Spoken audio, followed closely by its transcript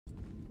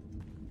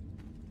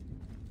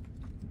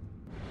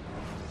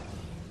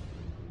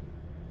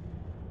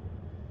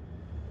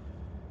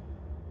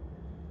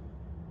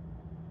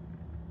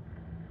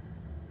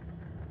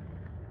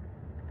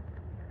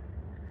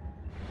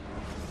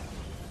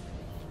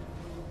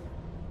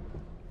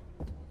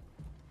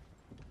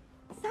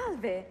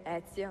Salve,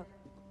 Ezio.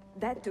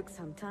 That took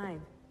some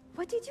time.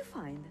 What did you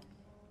find?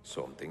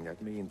 Something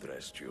that may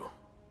interest you.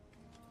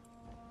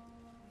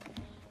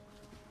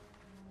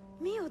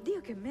 Mio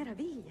Dio, che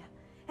meraviglia!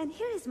 And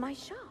here is my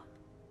shop.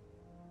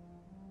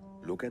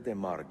 Look at the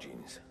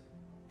margins.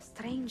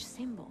 Strange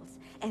symbols,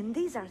 and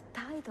these are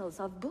titles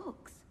of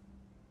books.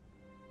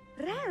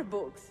 Rare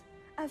books!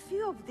 A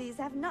few of these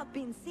have not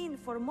been seen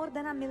for more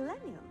than a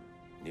millennium.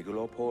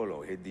 Niccolo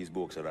Polo hid these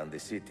books around the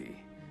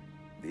city.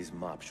 This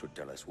map should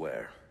tell us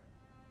where.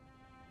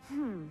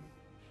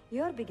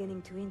 You're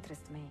beginning to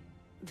interest me.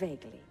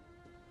 Vaguely.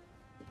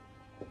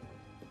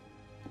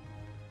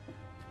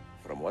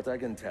 From what I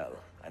can tell,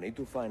 I need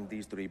to find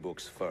these 3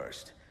 books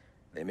first.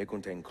 They may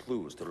contain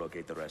clues to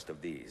locate the rest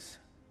of these.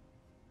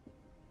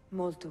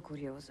 Molto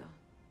curioso.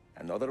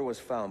 Another was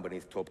found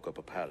beneath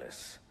Topkapi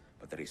Palace,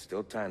 but there is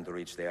still time to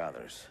reach the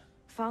others.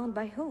 Found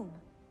by whom?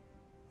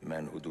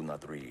 Men who do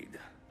not read.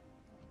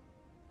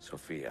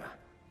 Sophia,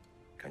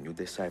 can you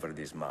decipher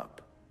this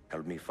map?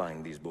 Help me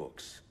find these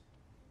books.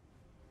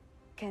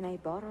 Can I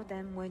borrow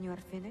them when you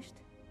are finished?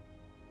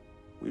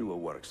 We will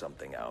work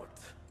something out.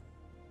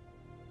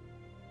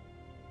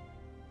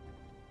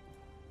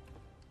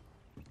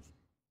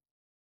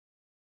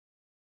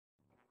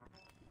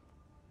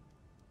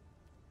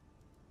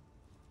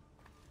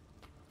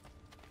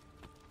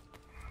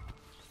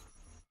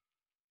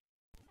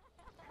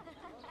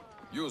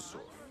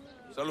 Yusuf,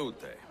 salute.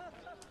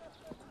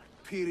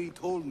 Piri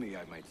told me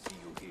I might see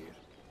you here.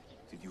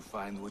 Did you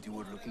find what you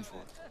were looking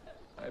for?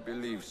 I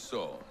believe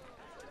so.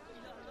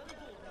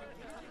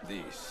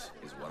 This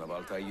is one of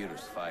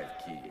Altair's 5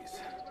 keys.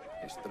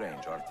 A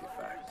strange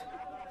artifact.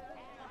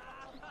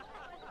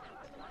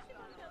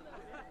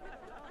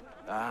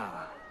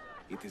 Ah,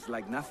 it is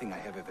like nothing I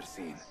have ever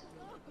seen.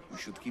 You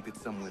should keep it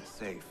somewhere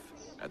safe.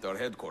 At our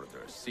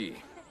headquarters, see.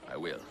 I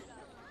will.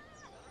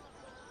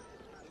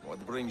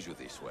 What brings you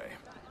this way?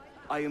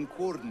 I am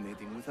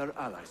coordinating with our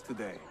allies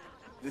today.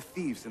 The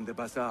thieves in the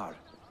bazaar,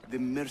 the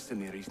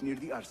mercenaries near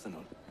the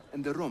arsenal,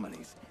 and the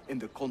Romanis in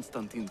the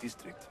Constantine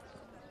district.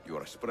 You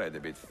are spread a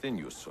bit thin,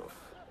 Yusuf.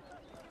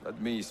 Let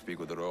me speak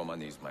with the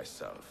Romanis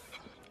myself.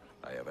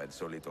 I have had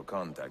so little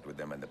contact with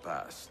them in the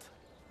past.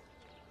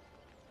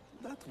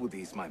 That would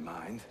ease my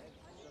mind.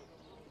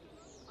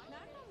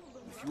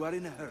 If you are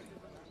in a hurry,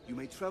 you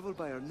may travel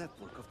by our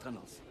network of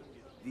tunnels.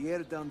 The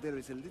air down there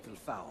is a little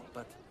foul,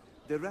 but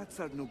the rats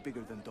are no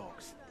bigger than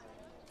dogs.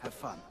 Have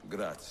fun.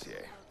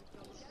 Grazie.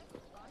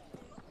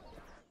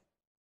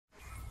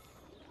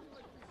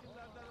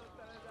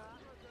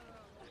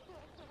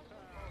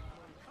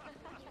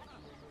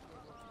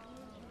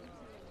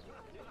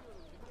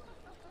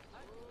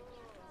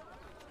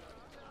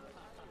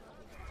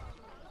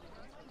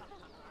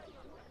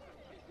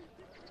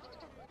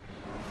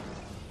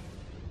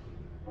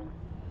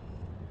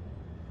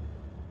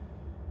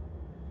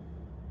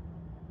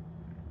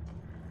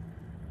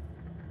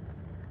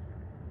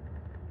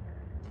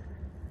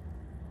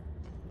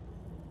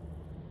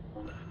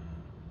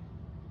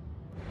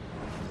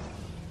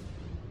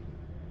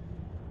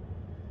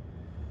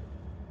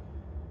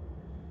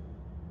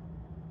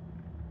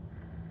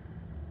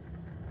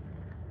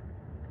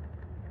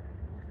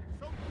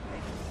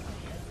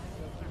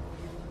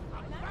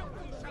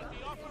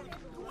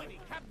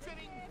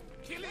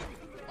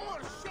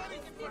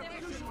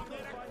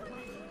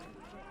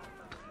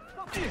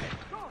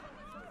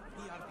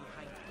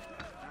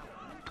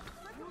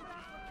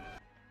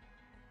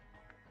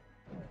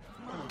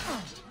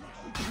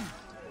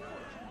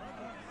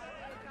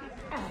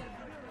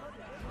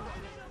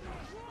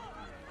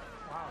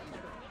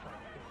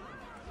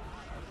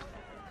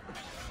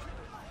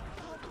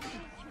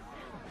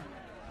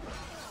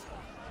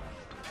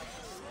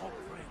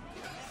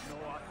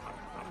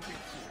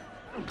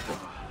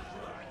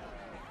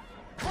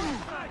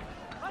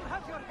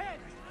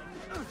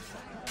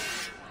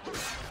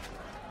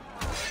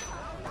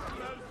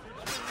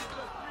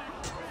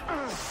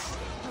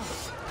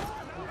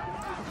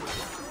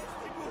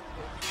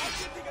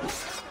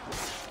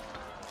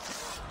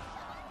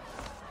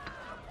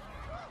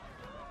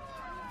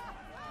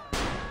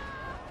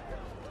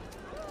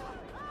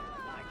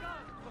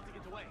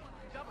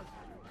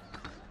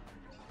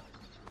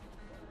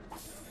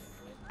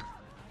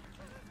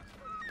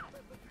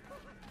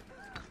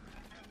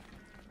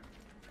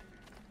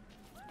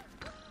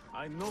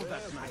 I know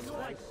that man.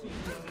 I see.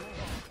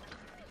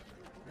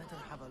 Let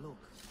her have a look.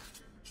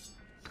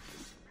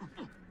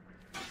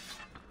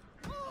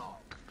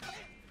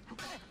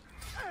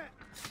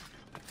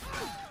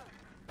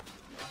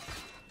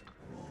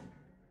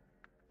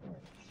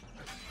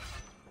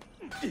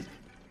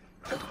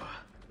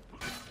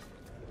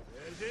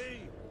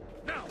 Ready?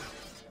 Now!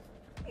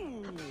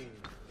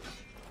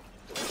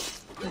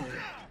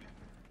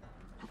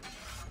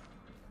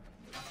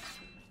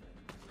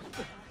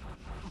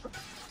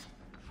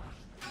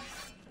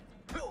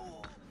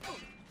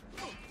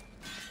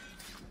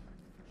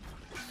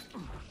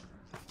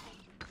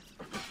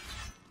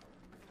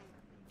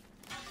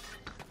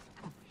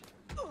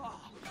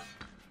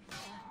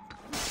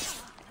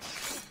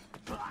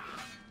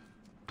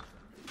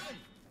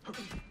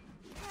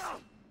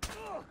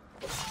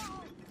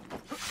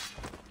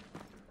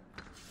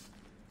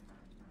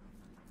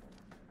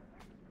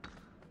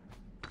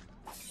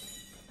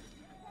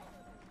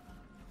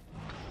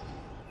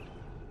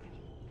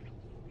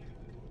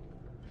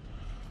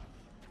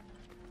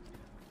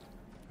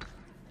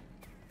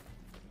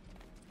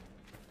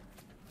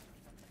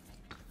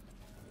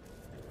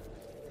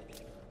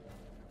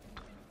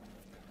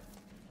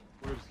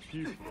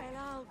 people. Well,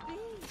 I'll be.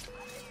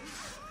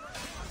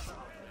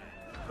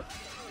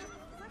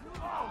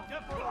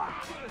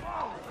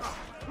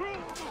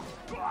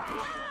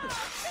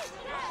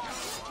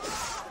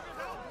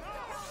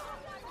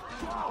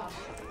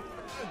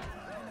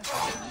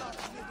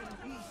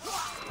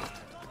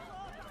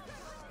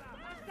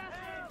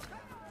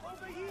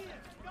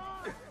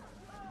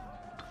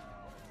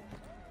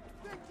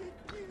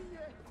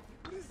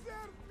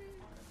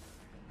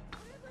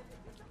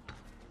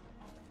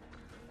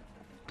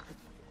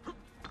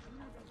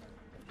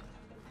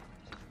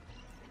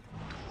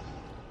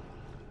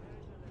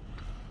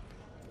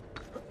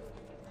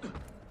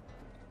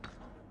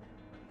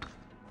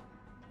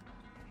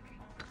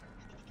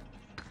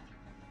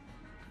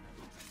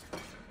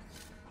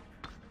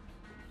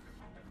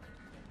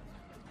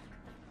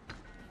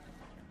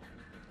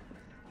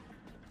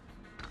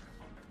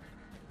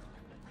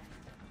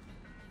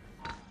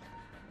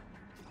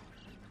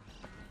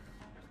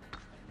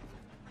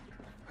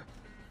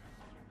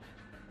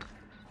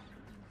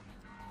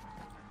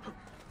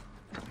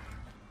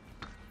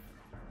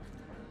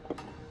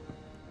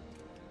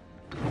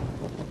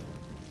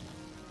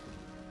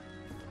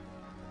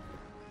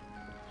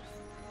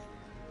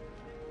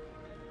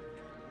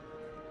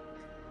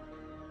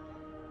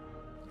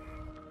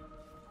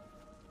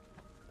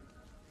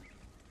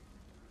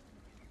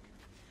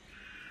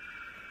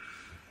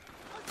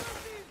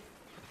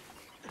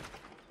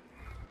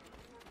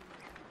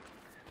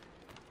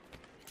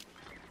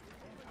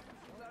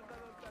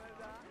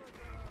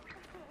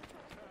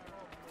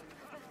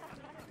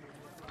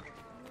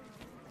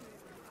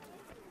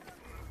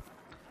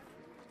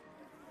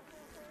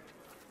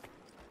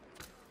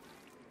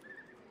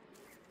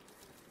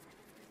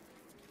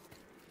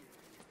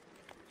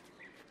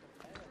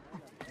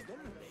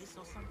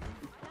 Or something?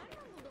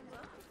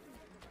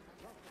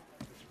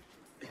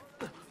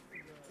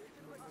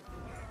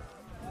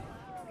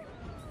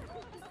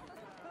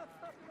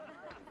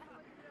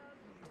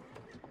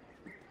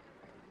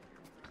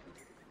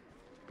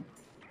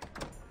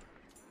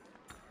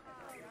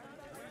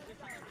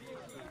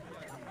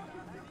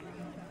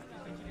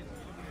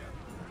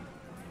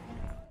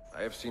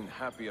 I have seen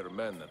happier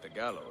men at the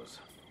gallows.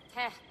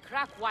 Heh,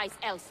 crap-wise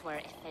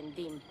elsewhere,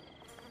 Effendim.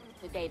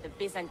 Today the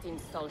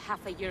Byzantines stole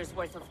half a year's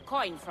worth of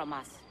coin from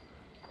us.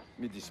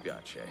 Mi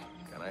dispiace.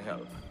 Can I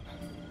help?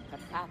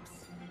 Perhaps.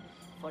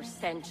 For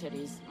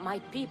centuries, my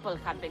people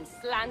have been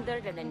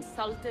slandered and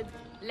insulted,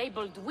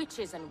 labeled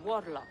witches and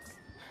warlocks.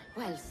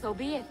 Well, so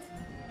be it.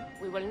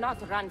 We will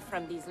not run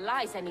from these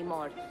lies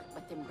anymore,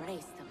 but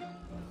embrace them.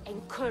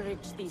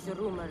 Encourage these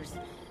rumors,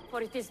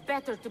 for it is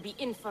better to be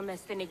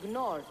infamous than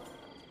ignored.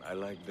 I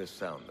like the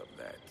sound of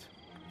that.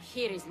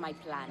 Here is my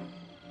plan.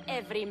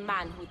 Every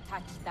man who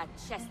touched that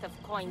chest of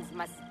coins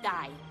must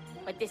die,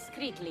 but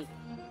discreetly,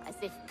 as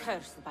if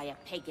cursed by a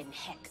pagan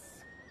hex.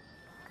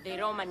 The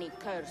Romani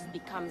curse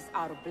becomes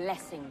our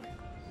blessing.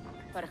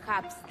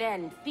 Perhaps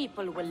then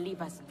people will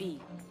leave us be.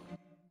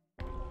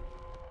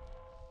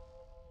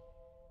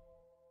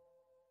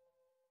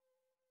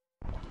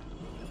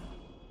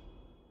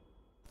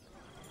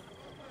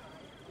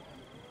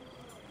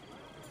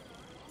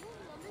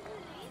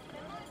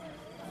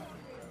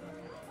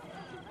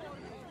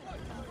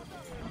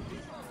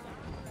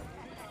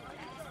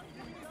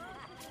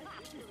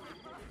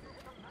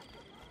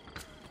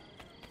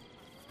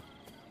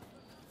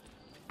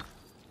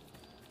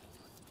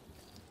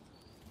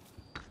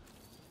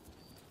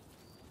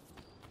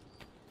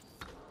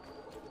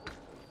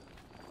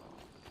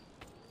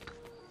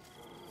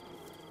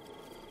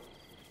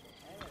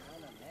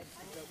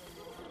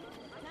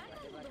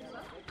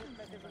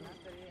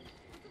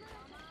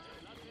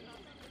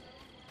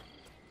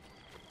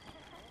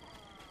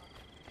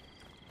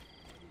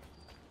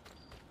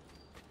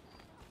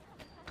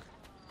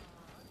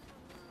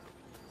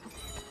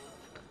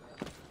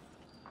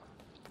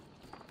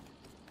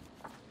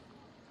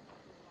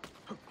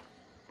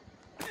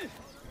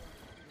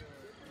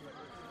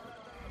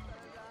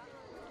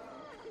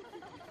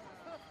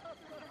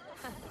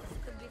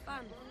 Could be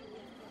fun.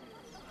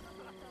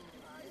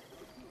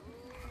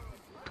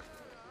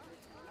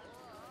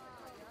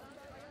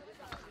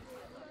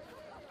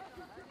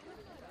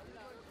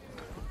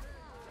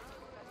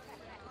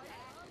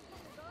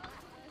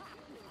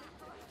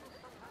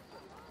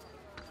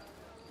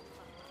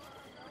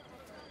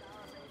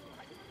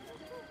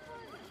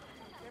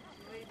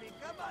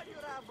 Come on, you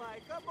rabbi!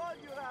 Come on,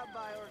 you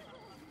rabbi! Or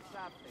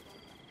something.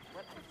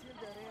 But until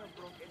the rail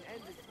broke and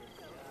ended it,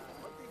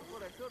 hoping for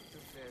a short to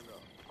say, no.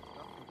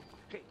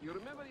 Hey, you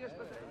remember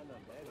yesterday?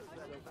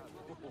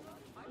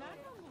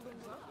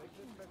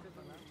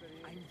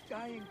 I'm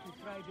dying to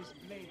try this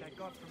blade I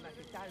got from that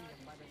Italian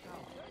by the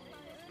town.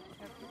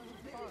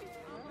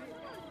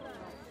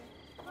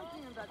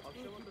 Something about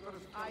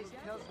Innkeeper's eyes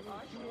tells me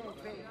pure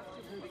pain.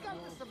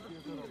 Regardless of the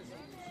fears.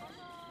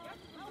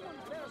 No one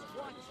bears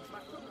watch,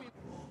 but could be...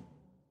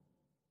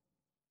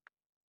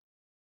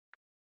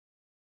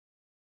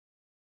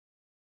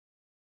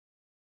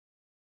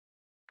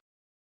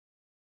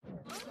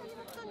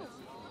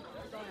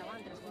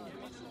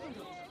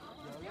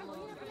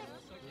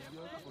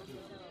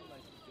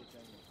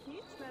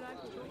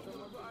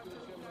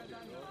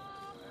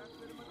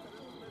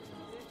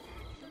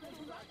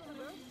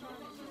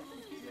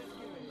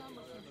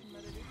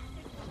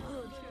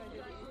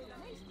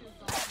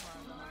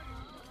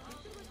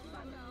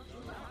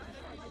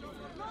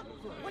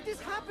 What is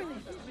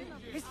happening?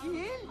 Is he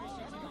in?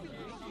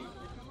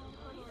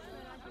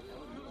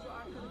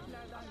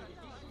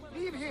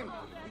 Leave him!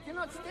 He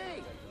cannot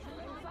stay!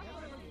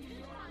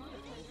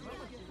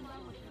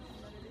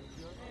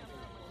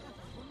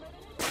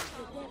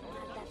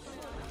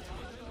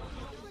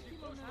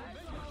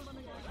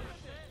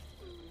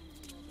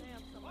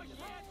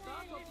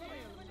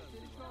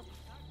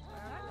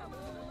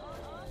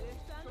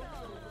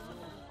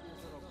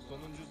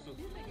 Sonuncusu.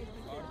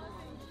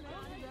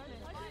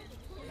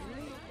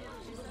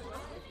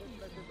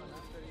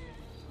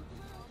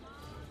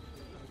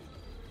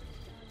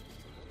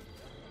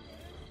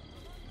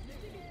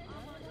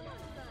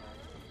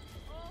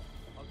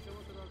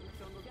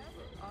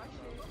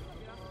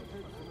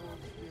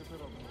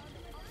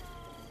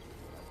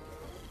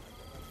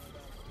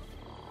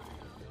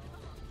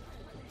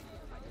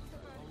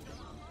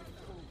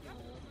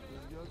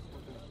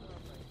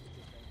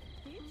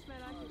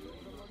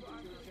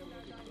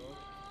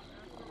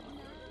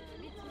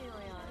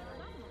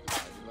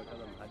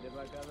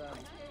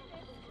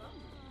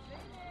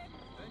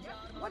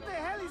 What the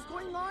hell is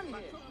going on here?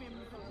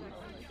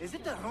 Is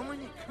it a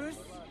Romani curse?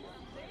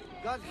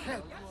 God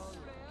help us.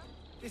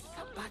 This is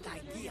a bad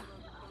idea.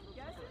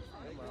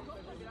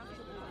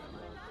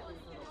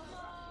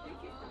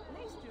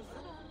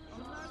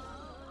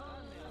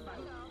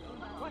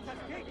 What has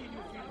taken you,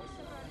 Felix?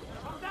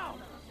 Come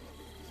down!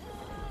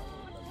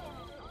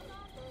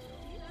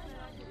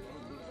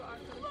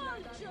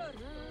 Launcher!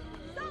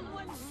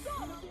 Someone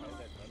stop!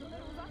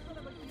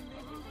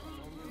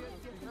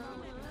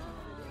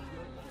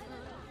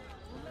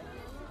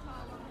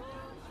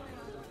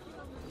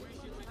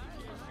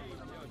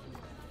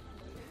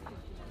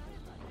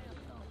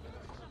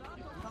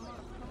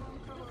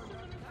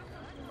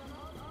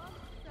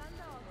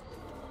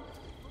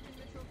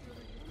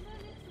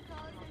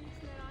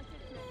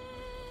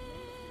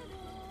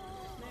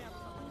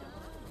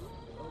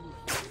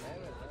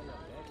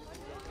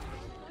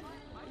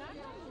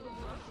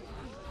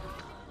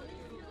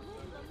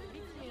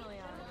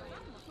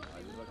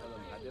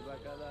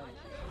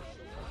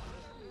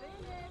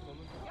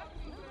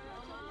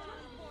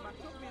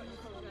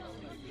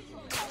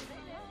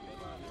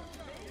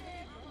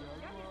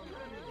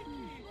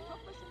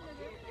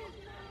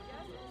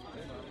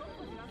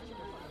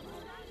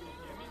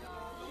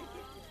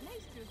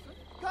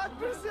 God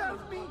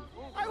preserve me!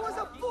 I was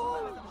a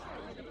fool!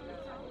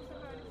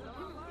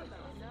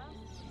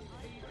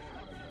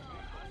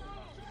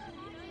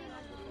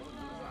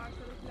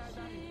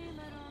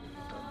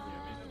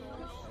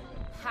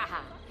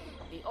 Haha,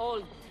 the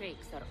old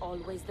tricks are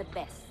always the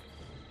best.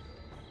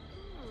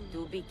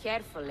 Do be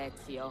careful,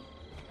 Ezio.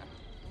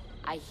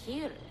 I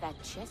hear that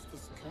chest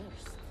is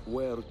cursed.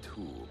 Where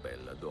to,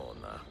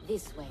 Belladonna?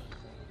 This way.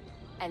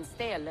 And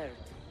stay alert.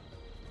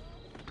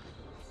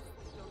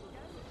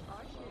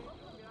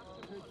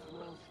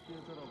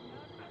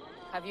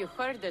 Have you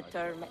heard the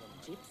term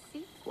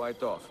gypsy?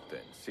 Quite often,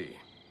 see.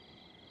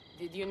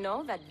 Did you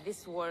know that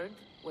this word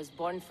was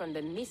born from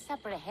the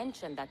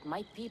misapprehension that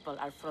my people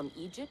are from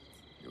Egypt?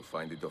 You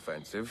find it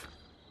offensive?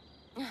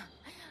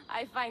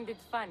 I find it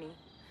funny.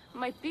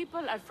 My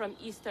people are from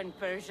Eastern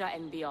Persia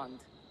and beyond.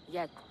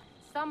 Yet,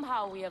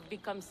 somehow we have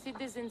become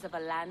citizens of a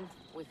land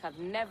we have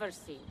never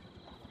seen.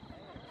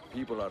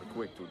 People are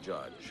quick to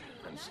judge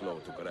and slow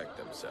to correct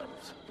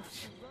themselves.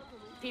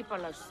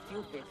 People are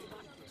stupid.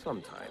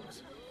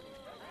 Sometimes.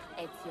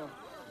 Ezio,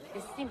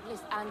 the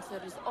simplest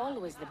answer is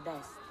always the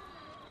best.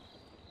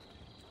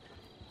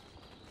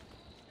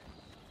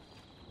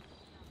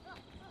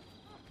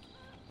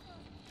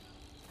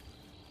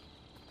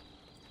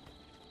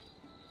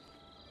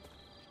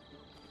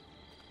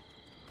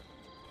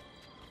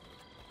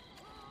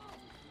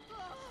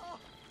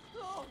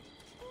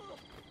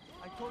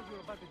 I told you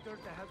about the dirt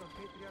I had on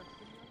Patriarch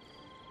Simeon.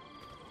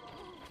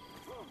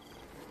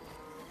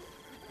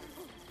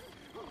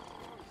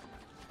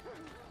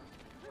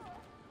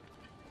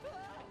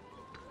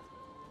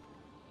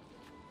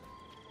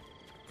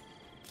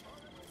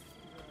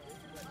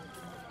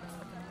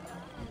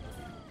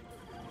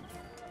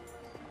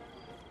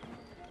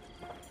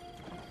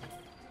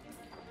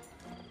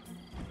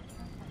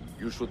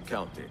 You should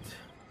count it.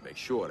 Make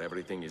sure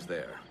everything is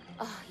there.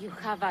 Oh, you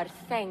have our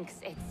thanks,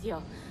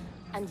 Ezio.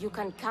 And you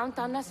can count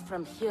on us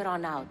from here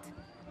on out.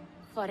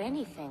 For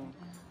anything.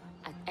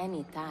 At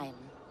any time.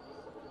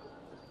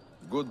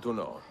 Good to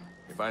know.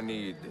 If I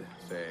need,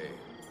 say,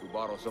 to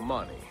borrow some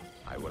money,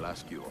 I will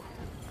ask you.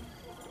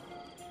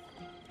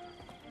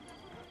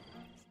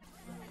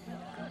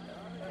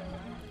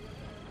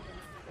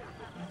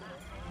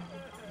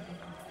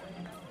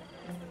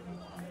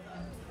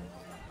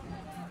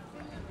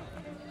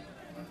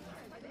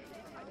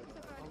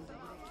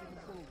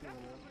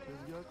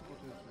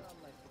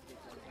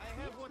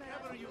 I have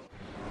whatever you...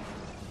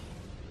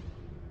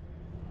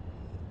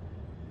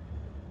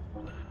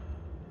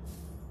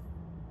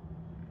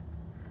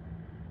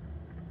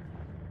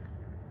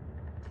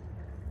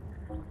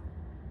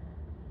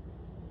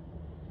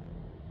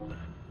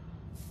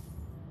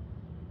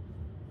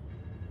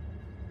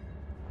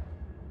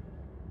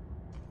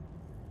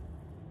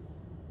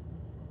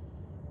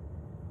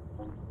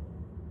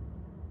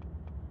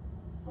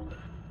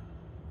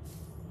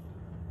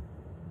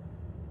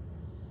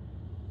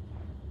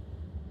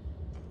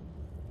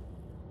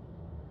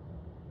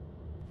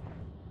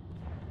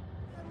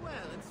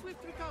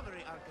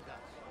 discovery,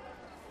 Arkadas.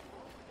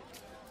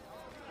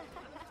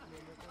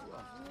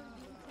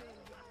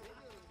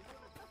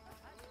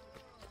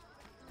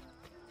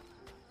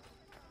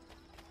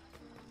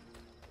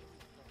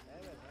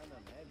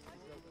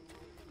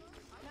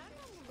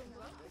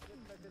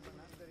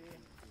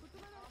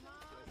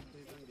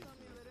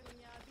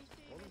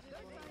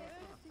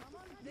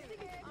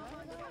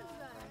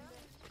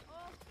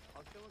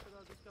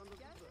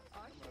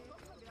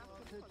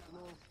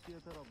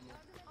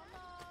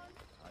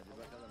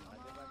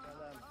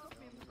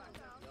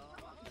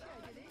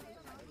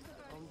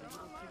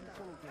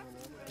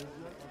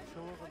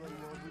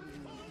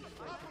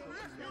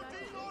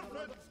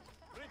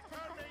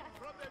 Returning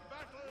from the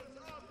battles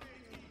of the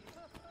East.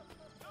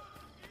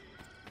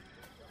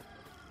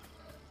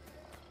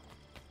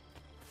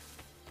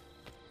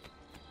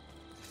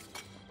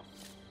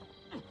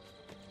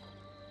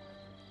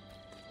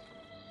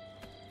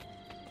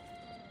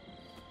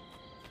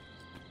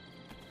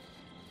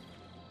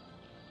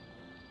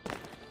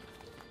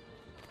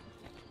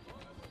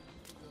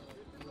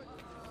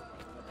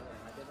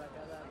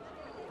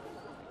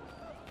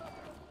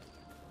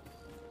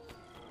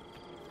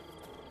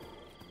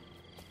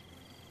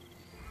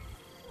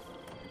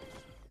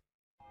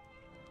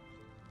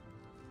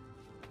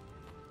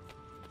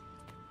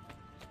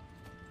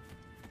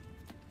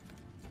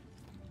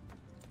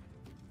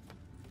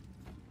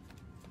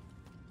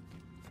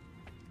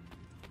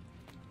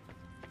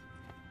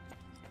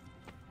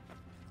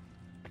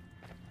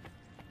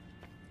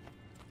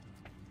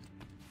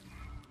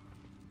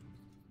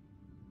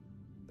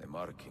 The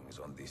markings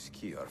on this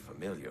key are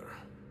familiar.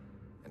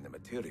 And the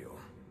material,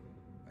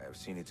 I have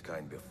seen its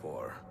kind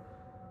before.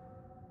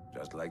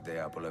 Just like the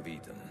Apple of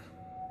Eden,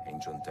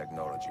 ancient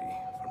technology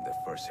from the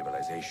first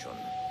civilization.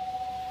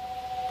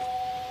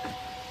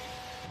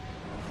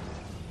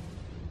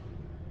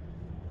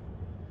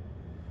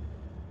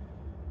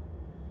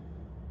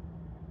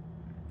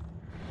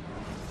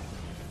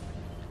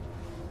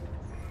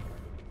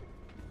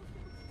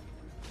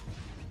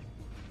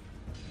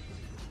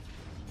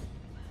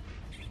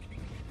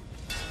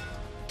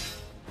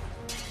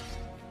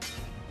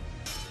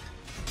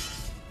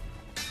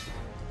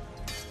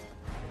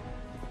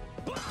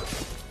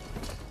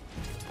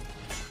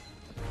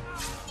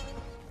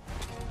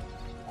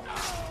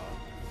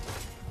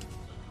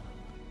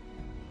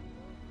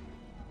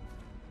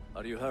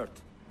 Are you hurt?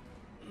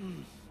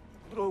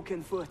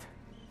 Broken foot.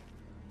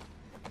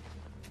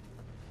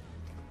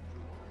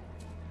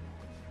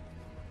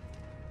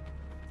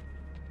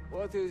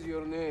 What is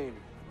your name,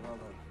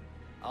 brother?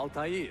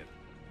 Altair,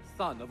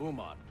 son of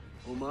Umar.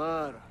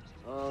 Umar.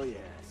 Oh,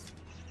 yes.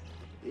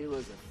 He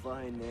was a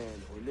fine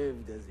man who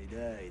lived as he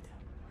died.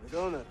 With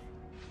honor.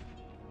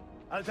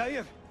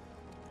 Altair,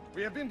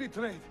 we have been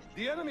betrayed.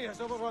 The enemy has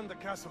overrun the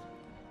castle.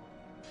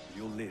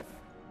 You live.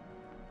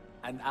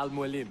 And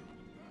Al-Mualim,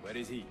 where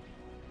is he?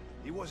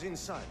 He was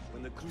inside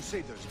when the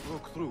Crusaders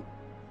broke through.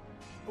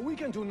 We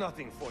can do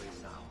nothing for him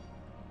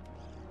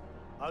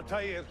now.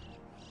 Altair,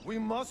 we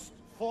must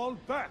fall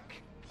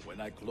back.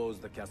 When I close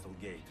the castle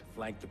gate,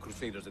 flank the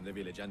Crusaders in the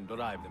village and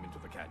drive them into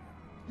the canyon.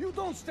 You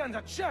don't stand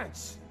a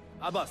chance!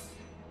 Abbas,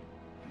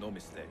 no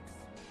mistakes.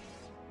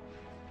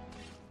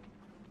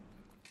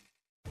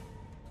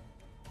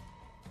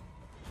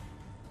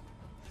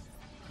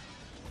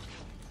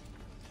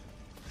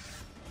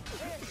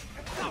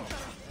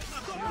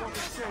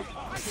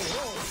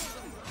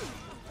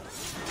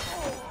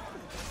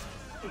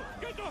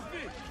 Get off me!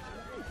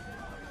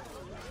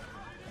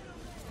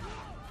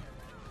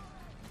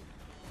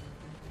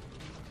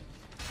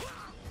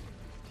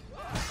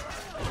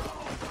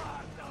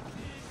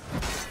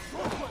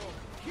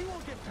 He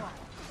won't get caught.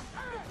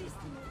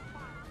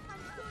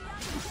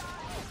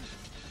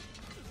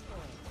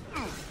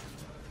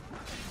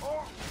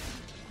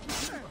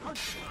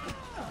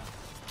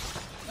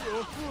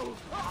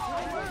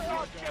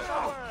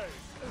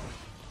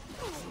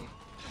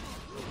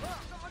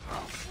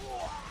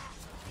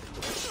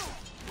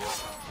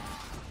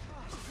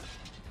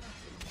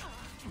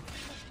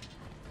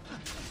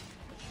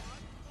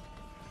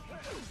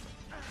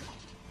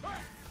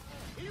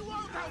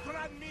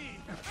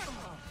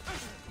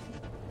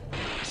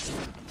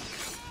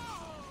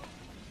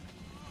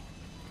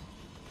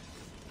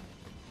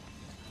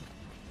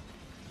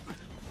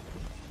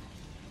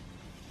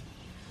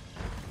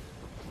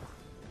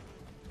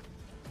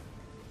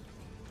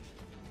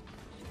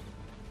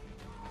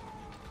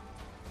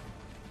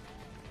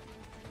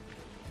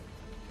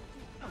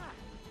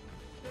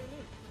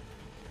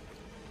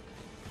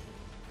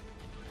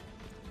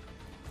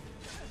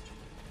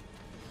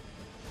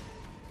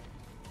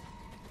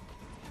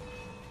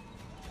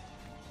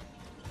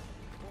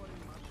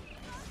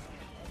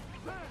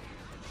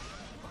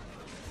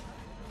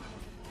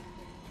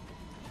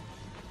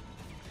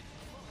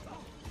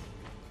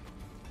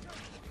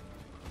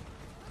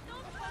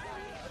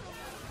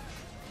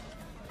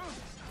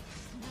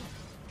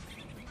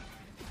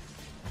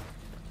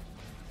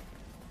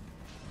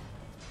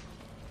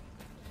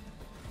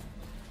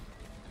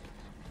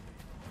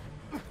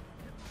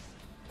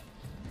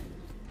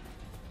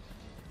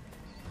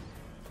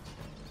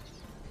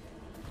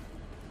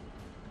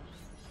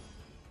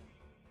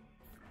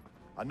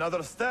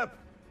 Another step,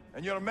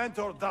 and your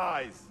mentor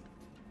dies.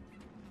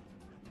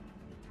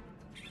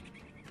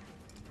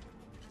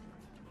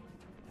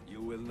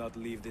 You will not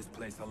leave this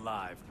place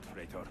alive,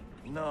 traitor.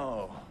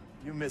 No,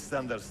 you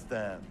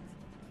misunderstand.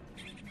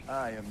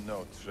 I am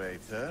no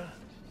traitor.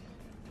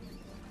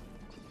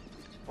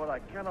 For I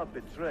cannot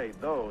betray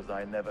those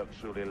I never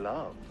truly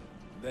loved.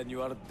 Then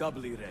you are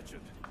doubly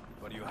wretched,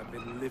 for you have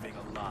been living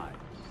a lie.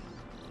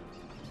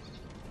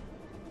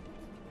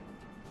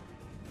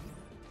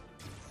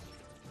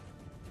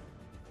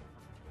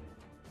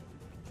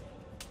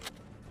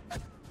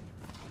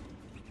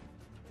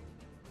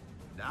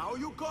 Now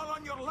you call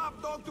on your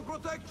lapdog to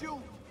protect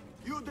you?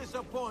 You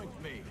disappoint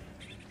me.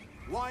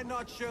 Why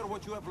not share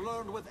what you have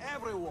learned with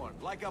everyone,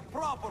 like a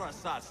proper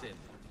assassin?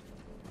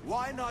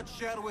 Why not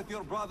share with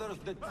your brothers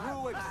the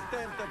true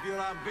extent of your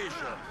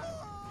ambition?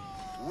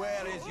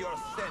 Where is your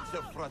sense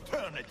of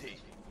fraternity?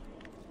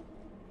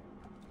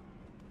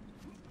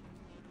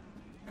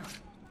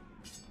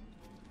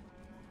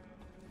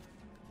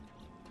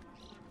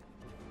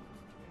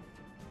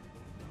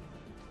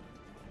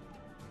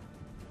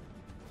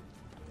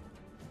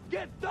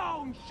 Get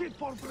down, shit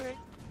for break!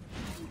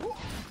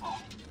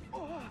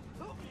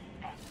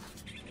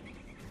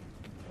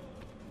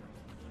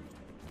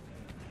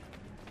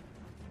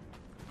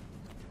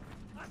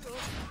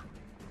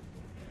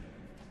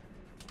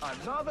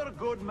 Another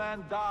good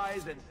man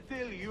dies and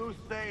still you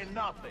say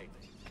nothing.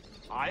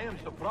 I am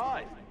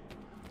surprised.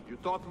 You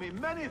taught me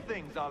many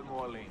things,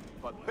 Al-Mualim,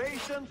 but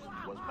patience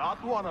was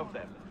not one of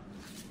them.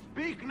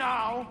 Speak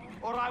now,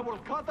 or I will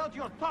cut out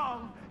your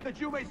tongue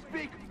that you may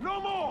speak no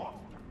more!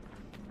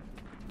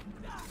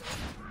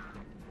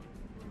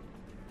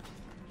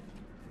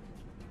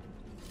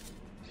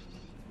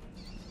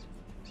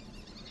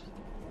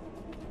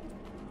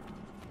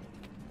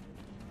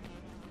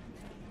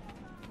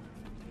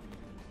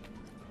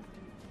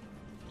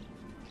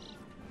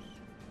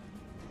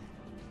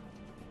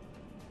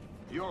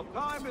 Your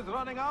time is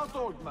running out,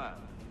 old man.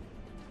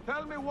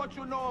 Tell me what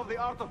you know of the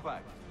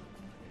artifact.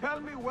 Tell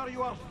me where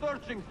you are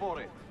searching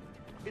for it.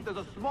 It is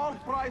a small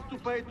price to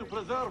pay to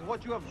preserve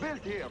what you have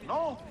built here,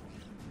 no?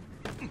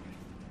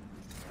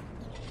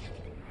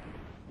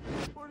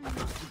 What do you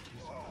think?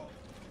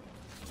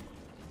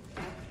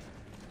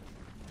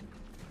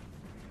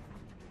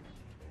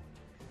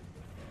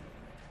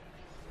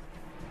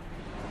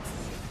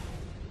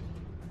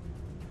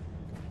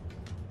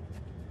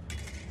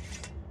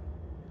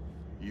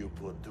 You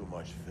put too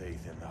much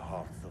faith in the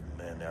hearts of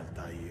men,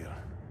 Altair.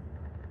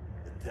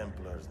 The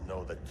Templars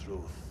know the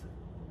truth.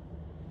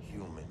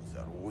 Humans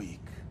are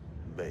weak,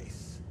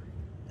 base,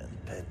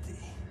 and petty.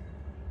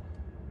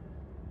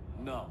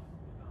 No.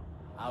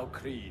 Our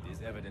creed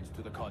is evidence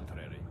to the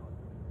contrary.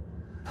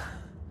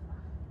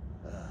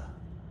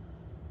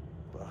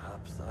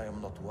 Perhaps I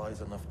am not wise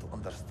enough to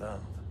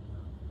understand,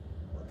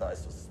 but I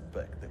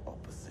suspect the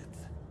opposite.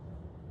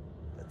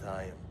 That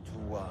I am too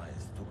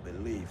wise to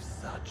believe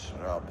such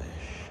rubbish.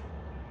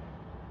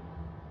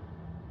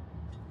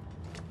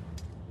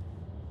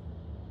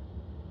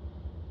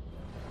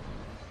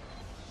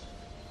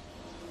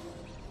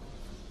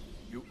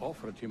 You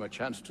offered him a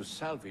chance to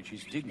salvage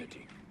his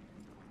dignity.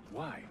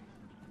 Why?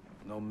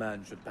 No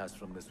man should pass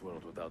from this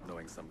world without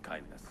knowing some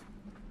kindness.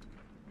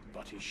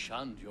 But he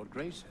shunned your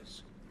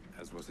graces.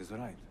 As was his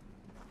right.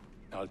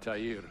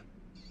 Altair,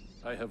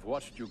 I have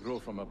watched you grow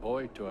from a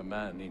boy to a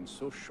man in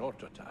so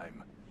short a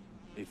time.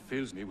 It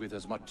fills me with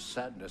as much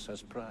sadness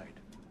as pride.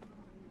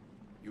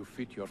 You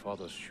fit your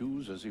father's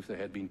shoes as if they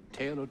had been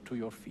tailored to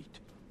your feet.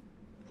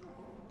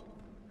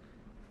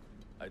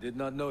 I did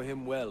not know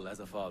him well as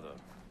a father.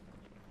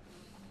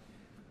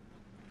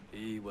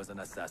 He was an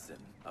assassin,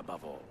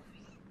 above all.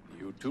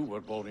 You too were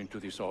born into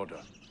this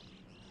order.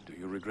 Do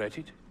you regret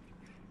it?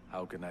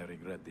 How can I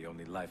regret the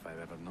only life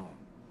I've ever known?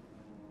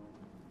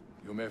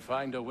 You may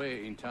find a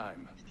way in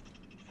time,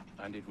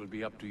 and it will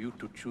be up to you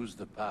to choose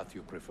the path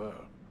you prefer.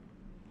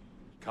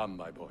 Come,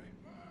 my boy,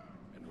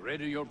 and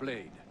ready your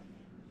blade.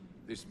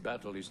 This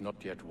battle is not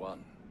yet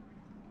won.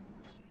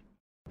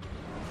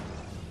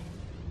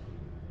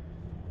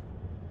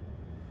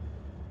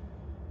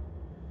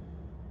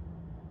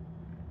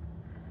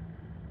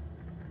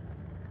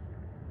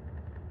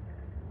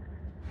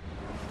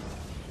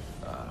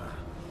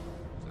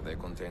 So they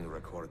contain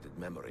recorded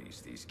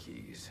memories, these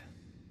keys.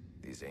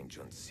 These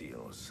ancient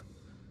seals.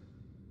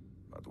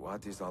 But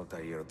what is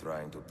Altair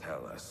trying to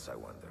tell us, I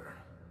wonder?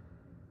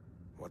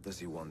 What does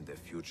he want the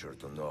future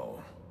to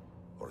know,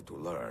 or to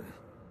learn?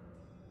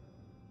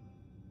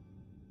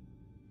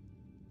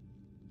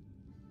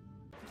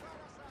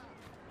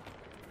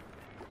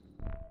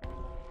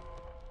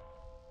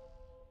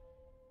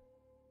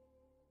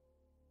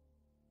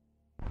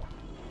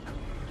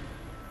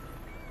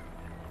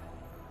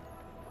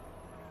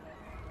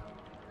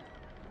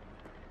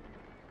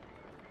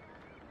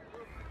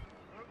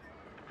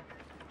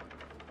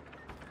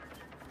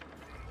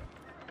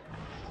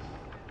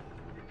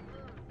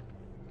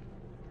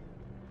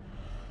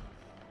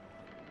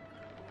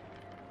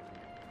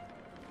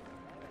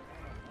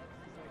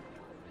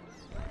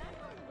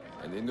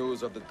 Any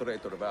news of the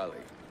traitor Valley?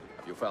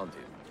 Have you found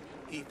him?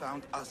 He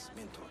found us,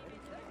 Mentor.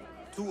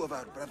 2 of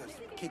our brothers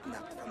were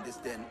kidnapped from this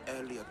den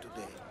earlier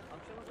today.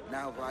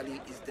 Now Valley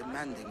is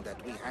demanding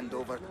that we hand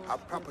over our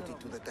property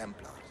to the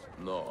Templars.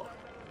 No.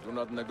 Do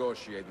not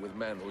negotiate with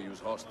men who use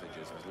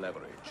hostages as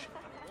leverage.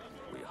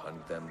 We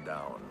hunt them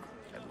down,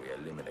 and we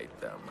eliminate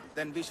them.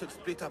 Then we should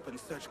split up and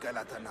search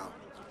Galata now.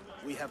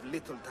 We have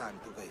little time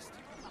to waste.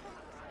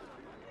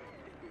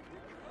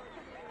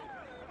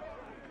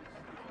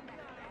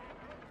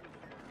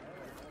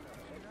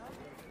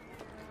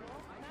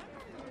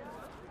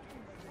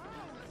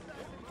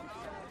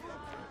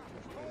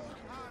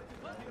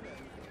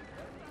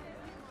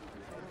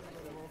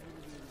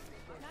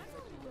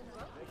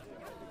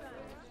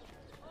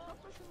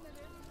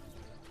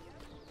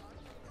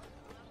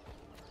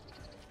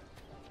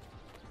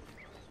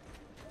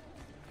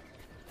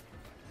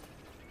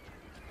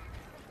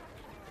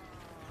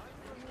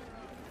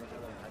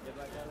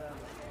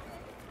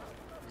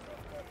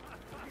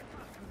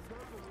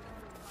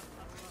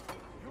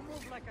 You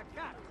move like a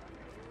cat.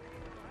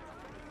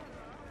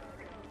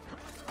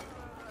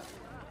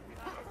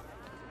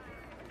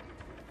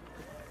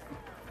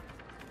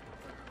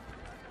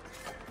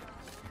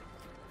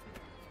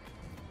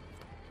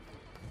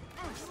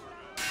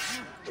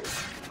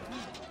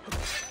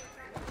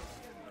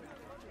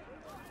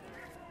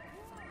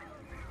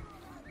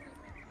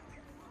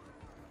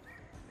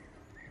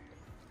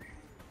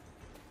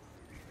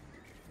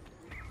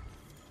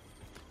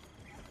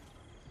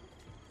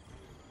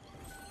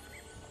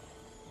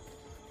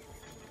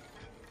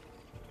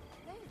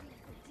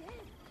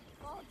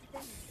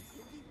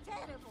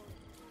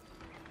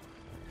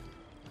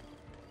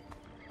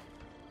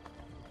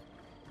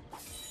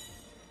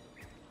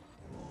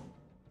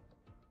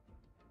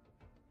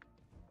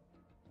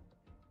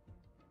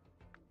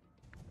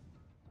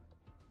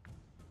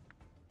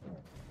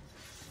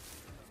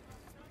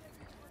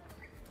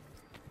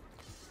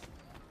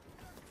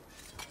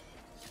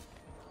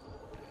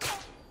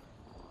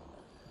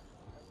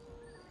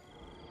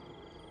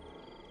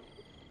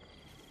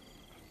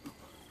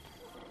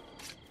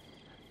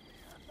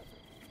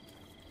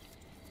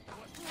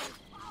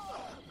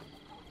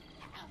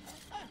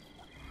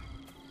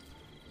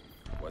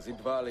 Was it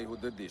Valley who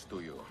did this to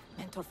you?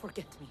 Mentor,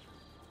 forget me.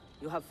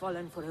 You have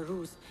fallen for a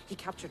ruse. He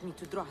captured me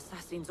to draw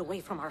assassins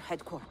away from our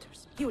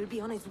headquarters. He will be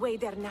on his way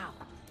there now.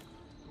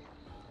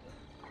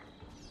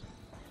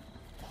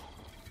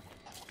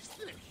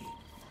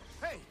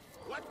 Hey,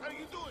 what are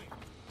you doing?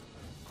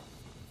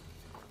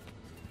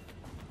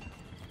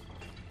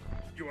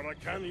 You are a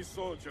canny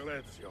soldier,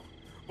 Ezio.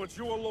 But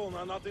you alone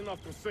are not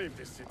enough to save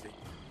this city.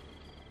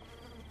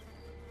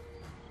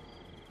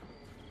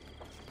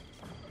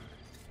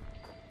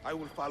 I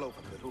will follow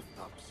from the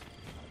rooftops.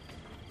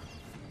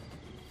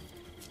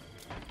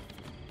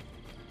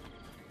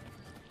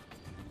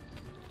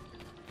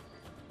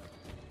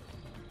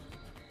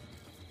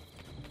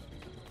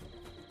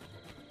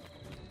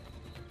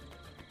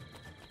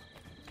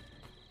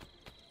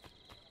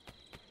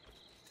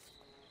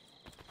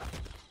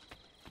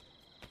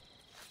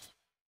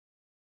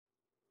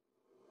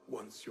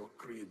 Once your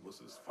creed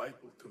was as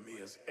vital to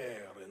me as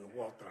air and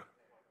water.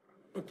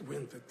 But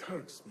when the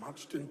Turks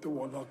marched into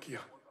Wallachia,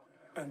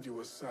 and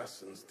you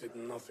assassins did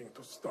nothing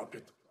to stop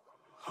it,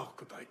 how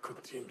could I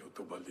continue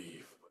to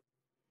believe?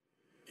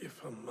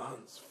 If a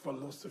man's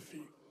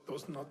philosophy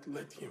does not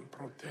let him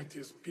protect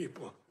his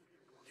people,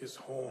 his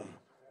home,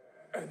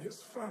 and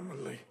his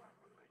family,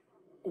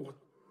 what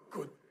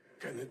good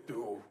can it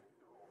do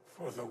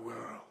for the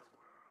world?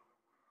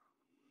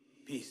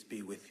 Peace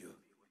be with you.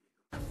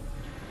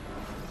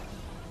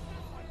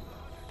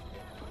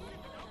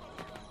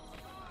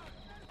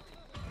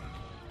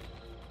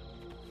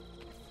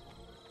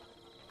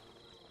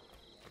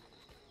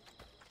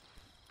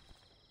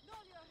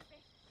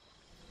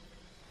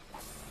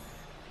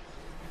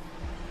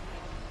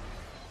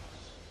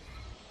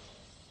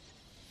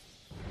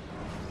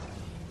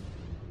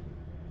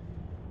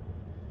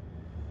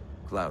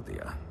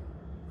 Claudia,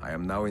 I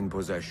am now in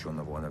possession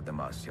of one of the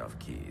Masyav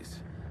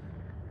keys.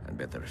 And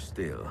better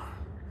still,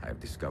 I have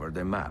discovered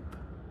a map,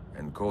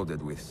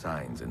 encoded with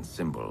signs and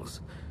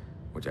symbols,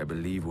 which I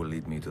believe will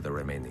lead me to the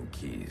remaining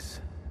keys.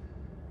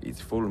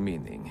 Its full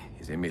meaning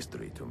is a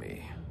mystery to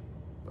me,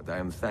 but I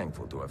am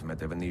thankful to have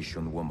met a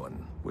Venetian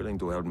woman willing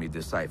to help me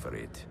decipher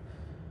it.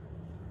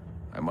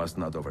 I must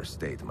not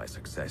overstate my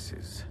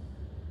successes.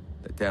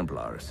 The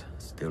Templars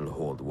still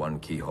hold one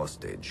key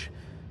hostage,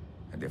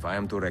 and if I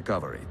am to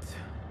recover it,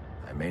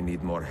 I may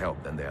need more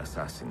help than the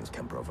assassins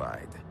can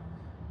provide.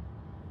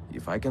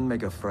 If I can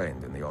make a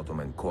friend in the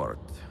Ottoman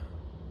court,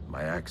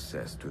 my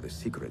access to the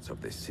secrets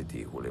of this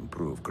city will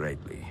improve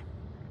greatly.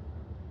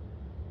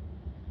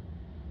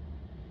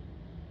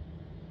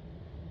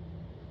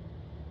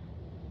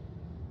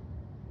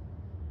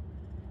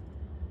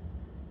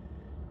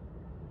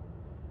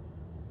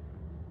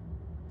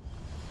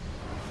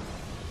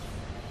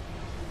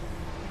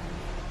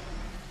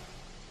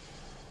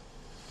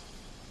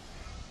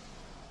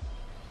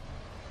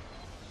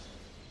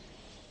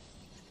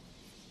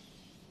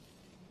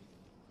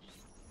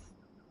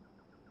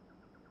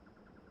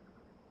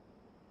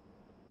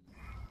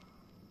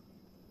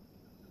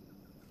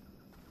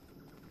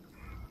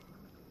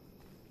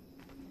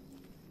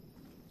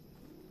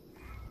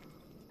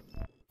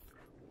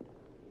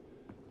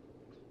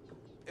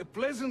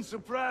 pleasant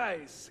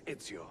surprise,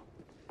 Ezio.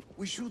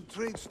 We should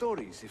trade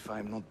stories if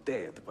I'm not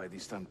dead by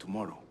this time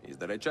tomorrow. Is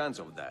there a chance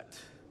of that?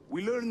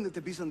 We learn that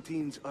the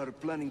Byzantines are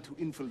planning to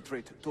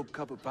infiltrate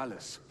Topkapi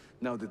Palace,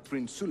 now that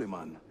Prince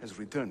Suleiman has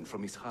returned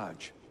from his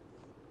Hajj.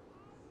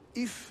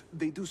 If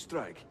they do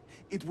strike,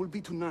 it will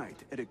be tonight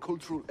at a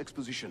cultural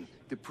exposition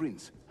the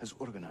prince has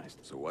organized.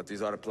 So what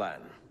is our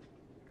plan?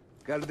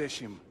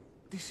 Kardashim,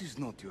 this is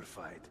not your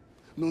fight.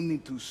 No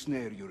need to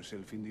snare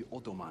yourself in the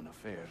Ottoman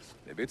affairs.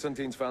 The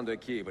Byzantines found a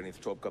key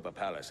beneath Topkapi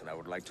Palace, and I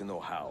would like to know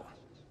how.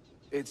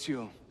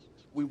 Ezio,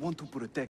 we want to protect